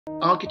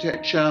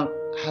Architecture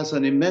has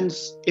an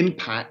immense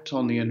impact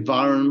on the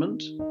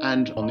environment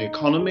and on the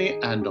economy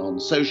and on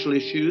social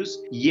issues,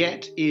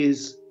 yet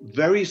is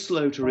very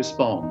slow to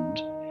respond,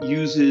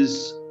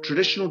 uses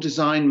traditional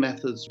design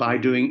methods by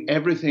doing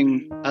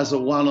everything as a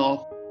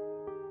one-off.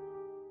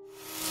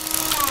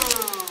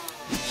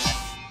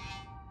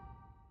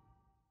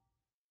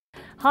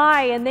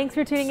 Hi, and thanks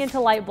for tuning into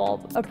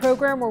Lightbulb, a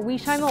program where we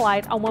shine the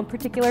light on one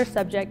particular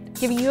subject,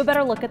 giving you a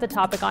better look at the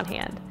topic on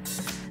hand.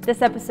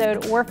 This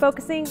episode, we're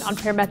focusing on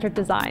parametric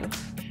design.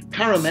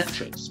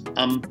 Parametrics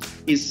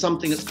is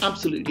something that's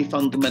absolutely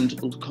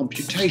fundamental to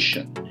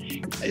computation.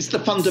 It's the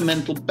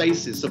fundamental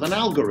basis of an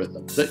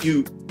algorithm, that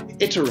you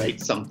iterate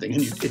something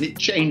and it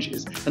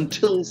changes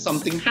until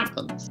something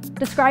happens.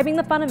 Describing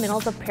the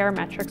fundamentals of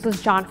parametrics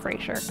was John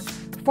Fraser,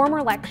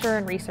 former lecturer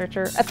and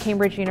researcher of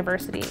Cambridge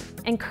University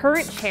and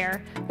current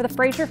chair for the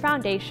Fraser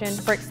Foundation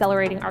for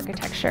Accelerating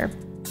Architecture.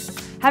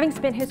 Having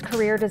spent his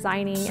career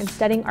designing and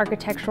studying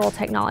architectural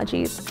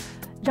technologies,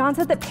 John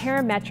said that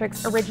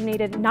parametrics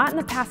originated not in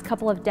the past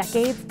couple of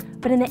decades,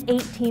 but in the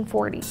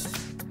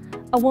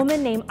 1840s. A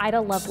woman named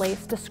Ida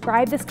Lovelace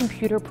described this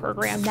computer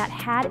program that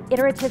had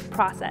iterative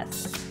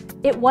process.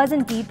 It was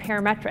indeed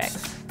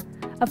parametrics.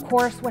 Of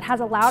course, what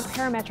has allowed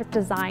parametric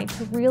design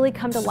to really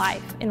come to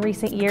life in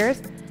recent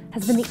years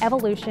has been the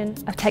evolution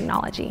of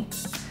technology.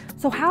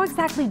 So how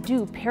exactly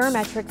do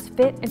parametrics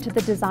fit into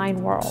the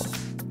design world?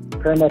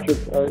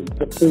 Parametrics are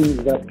the things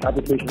that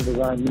application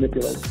design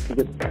manipulates to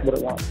get what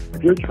it wants.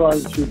 If you're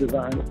trying to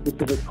design a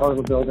specific part of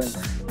a building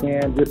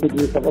and you're thinking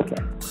to yourself,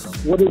 okay,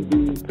 what is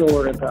the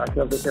solar impact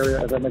of this area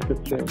as I make this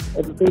change?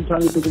 At the same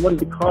time, you're thinking, what is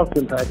the cost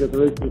impact as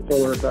there is to the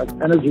solar impact,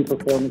 energy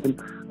performance,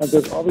 and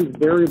there's all these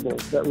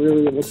variables that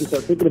really, once you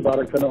start thinking about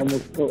it, kind of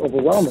almost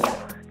overwhelming.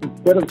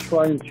 Instead of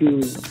trying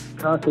to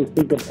constantly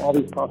think of all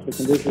these possible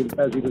conditions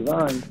as you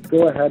design,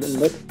 go ahead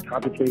and let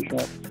computational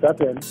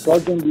step in,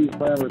 plug in these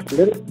parameters,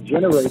 let it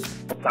generate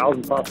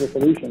 1,000 possible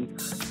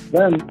solutions,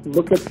 then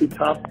look at the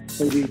top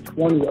maybe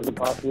 20 of the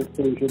possible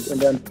solutions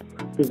and then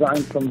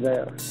design from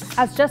there.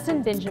 As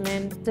Justin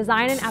Benjamin,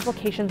 Design and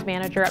Applications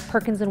Manager at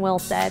Perkins+Will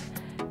said,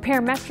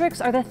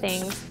 parametrics are the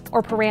things,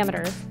 or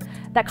parameters,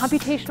 that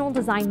computational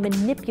design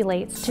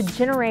manipulates to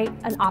generate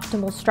an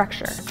optimal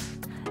structure.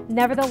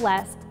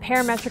 Nevertheless,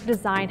 parametric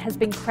design has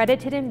been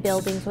credited in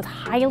buildings with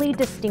highly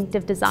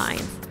distinctive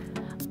designs.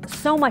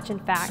 So much, in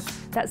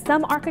fact, that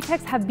some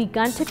architects have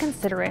begun to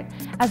consider it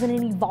as an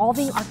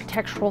evolving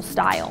architectural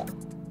style,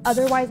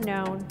 otherwise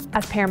known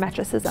as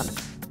parametricism.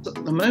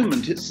 At the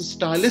moment, it's a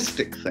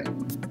stylistic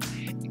thing.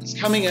 It's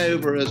coming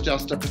over as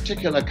just a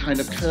particular kind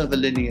of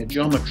curvilinear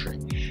geometry.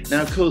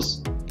 Now, of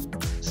course,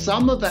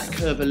 some of that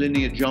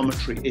curvilinear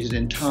geometry is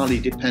entirely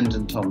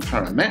dependent on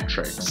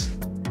parametrics,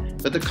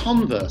 but the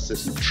converse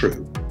isn't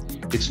true.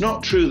 It's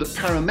not true that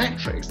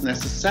parametrics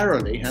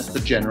necessarily has to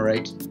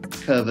generate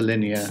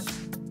curvilinear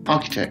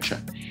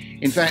architecture.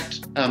 In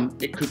fact,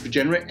 it could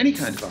generate any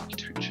kind of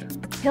architecture.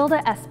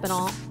 Hilda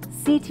Espinal,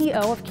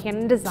 CTO of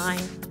Canon Design,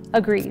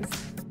 agrees.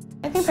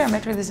 I think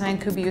parametric design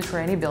could be used for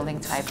any building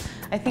type.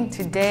 I think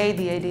today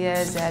the idea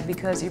is that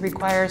because it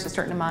requires a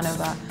certain amount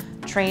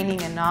of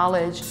training and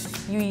knowledge,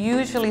 you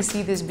usually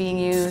see this being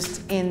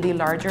used in the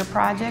larger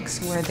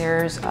projects where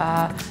there's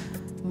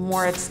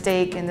more at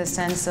stake in the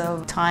sense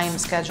of time,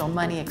 schedule,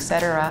 money,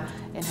 etc.,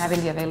 and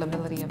having the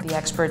availability of the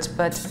experts.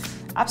 But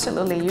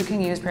absolutely, you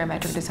can use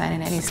parametric design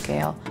in any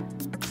scale.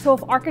 So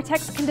if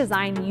architects can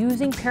design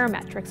using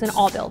parametrics in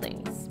all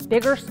buildings,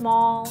 big or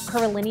small,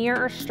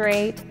 curvilinear or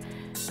straight,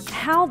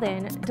 how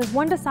then does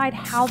one decide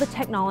how the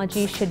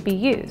technology should be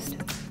used?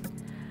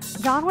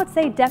 John would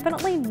say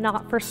definitely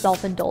not for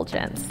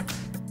self-indulgence.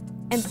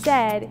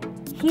 Instead,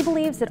 he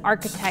believes that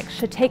architects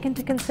should take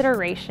into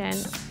consideration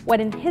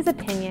what, in his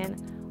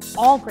opinion,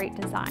 all great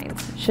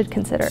designs should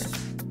consider.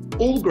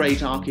 All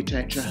great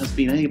architecture has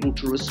been able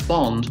to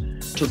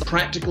respond to the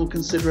practical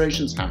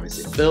considerations. How is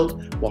it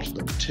built? What are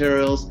the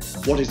materials?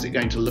 What is it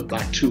going to look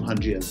like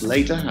 200 years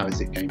later? How is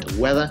it going to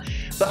weather?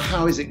 But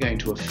how is it going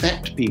to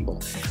affect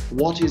people?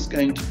 What is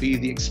going to be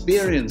the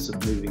experience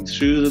of moving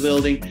through the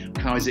building?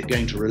 How is it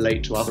going to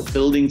relate to other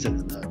buildings in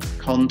another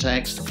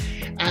context?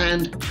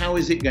 And how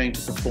is it going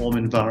to perform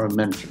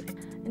environmentally?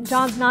 And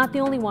John's not the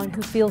only one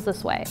who feels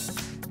this way.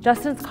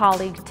 Justin's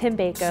colleague, Tim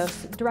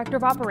Bakos, Director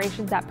of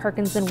Operations at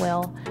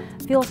Perkins+Will,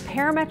 feels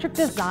parametric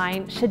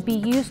design should be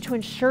used to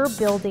ensure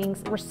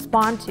buildings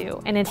respond to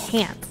and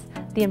enhance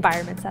the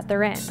environments that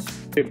they're in.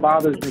 It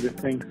bothers me to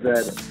think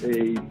that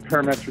a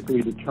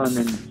parametrically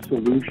determined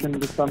solution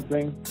to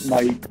something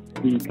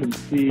might be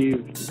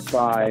conceived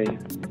by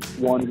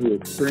one who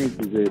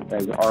experiences it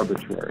as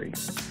arbitrary,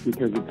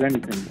 because it's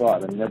anything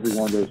but. I mean, every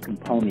one of those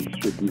components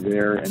should be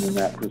there and in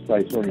that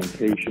precise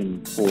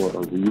orientation for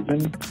a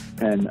reason,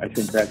 and I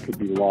think that could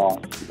be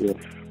lost if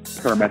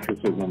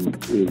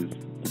parametricism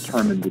is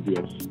determined to be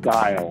a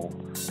style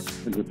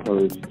as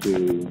opposed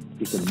to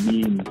just a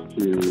means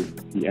to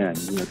the end.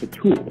 You know, it's a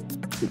tool.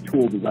 It's a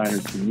tool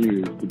designers can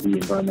use to be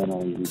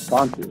environmentally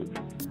responsive.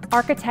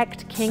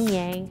 Architect King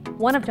Yang,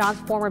 one of John's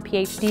former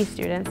PhD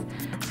students,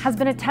 has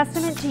been a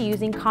testament to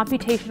using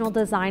computational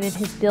design in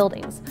his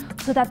buildings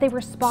so that they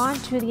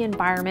respond to the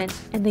environment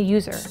and the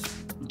user.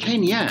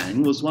 King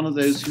Yang was one of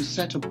those who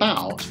set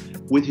about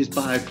with his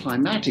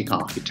bioclimatic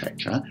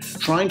architecture,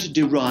 trying to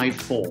derive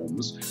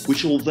forms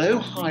which, although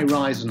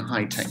high-rise and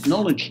high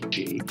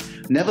technology,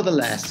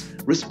 nevertheless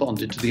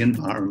responded to the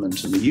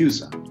environment and the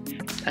user.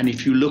 And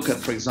if you look at,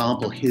 for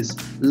example, his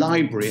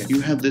library,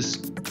 you have this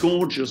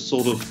gorgeous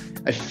sort of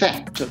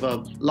effect of a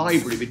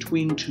library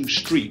between two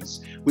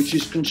streets, which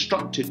is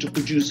constructed to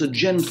produce a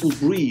gentle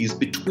breeze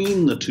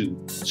between the two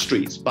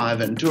streets by a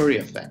Venturi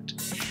effect.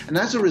 And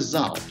as a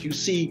result, you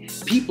see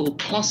people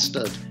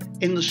clustered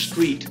in the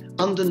street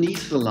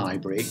underneath the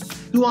library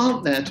who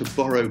aren't there to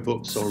borrow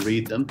books or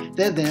read them.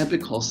 They're there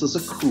because there's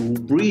a cool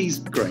breeze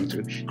going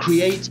through,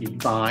 created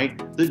by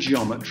the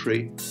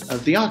geometry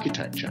of the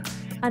architecture.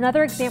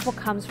 Another example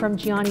comes from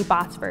Gianni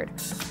Botsford,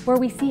 where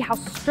we see how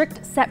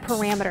strict set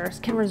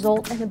parameters can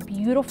result in a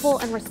beautiful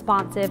and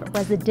responsive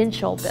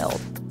residential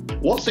build.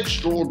 What's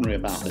extraordinary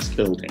about this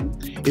building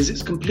is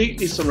it's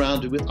completely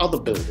surrounded with other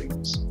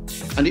buildings,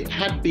 and it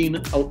had been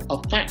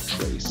a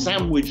factory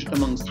sandwiched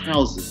amongst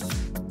houses.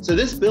 So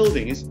this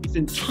building is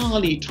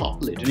entirely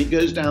top-lit, and it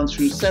goes down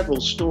through several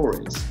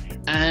stories.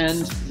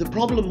 And the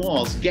problem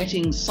was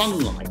getting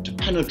sunlight to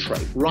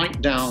penetrate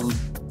right down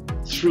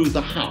through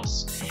the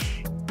house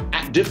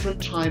at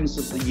different times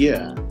of the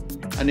year.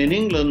 And in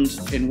England,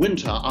 in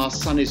winter, our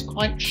sun is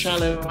quite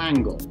shallow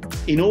angle.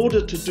 In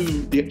order to do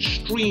the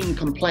extreme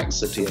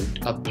complexity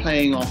of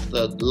playing off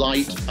the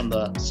light and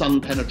the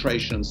sun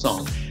penetration and so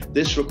on,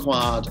 this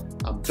required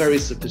a very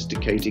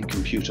sophisticated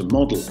computer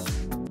modeling.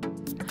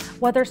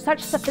 Whether such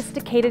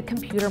sophisticated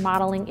computer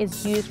modeling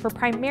is used for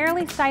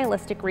primarily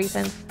stylistic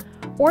reasons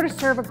or to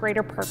serve a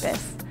greater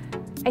purpose,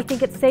 I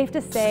think it's safe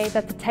to say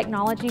that the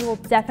technology will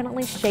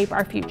definitely shape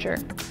our future.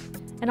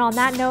 And on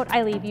that note,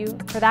 I leave you,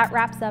 for that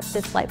wraps up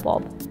this light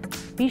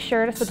bulb. Be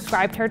sure to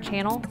subscribe to our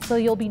channel so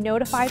you'll be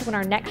notified when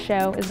our next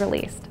show is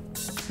released.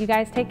 You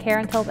guys take care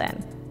until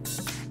then.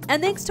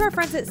 And thanks to our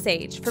friends at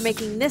Sage for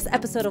making this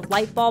episode of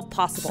Light Bulb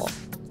possible.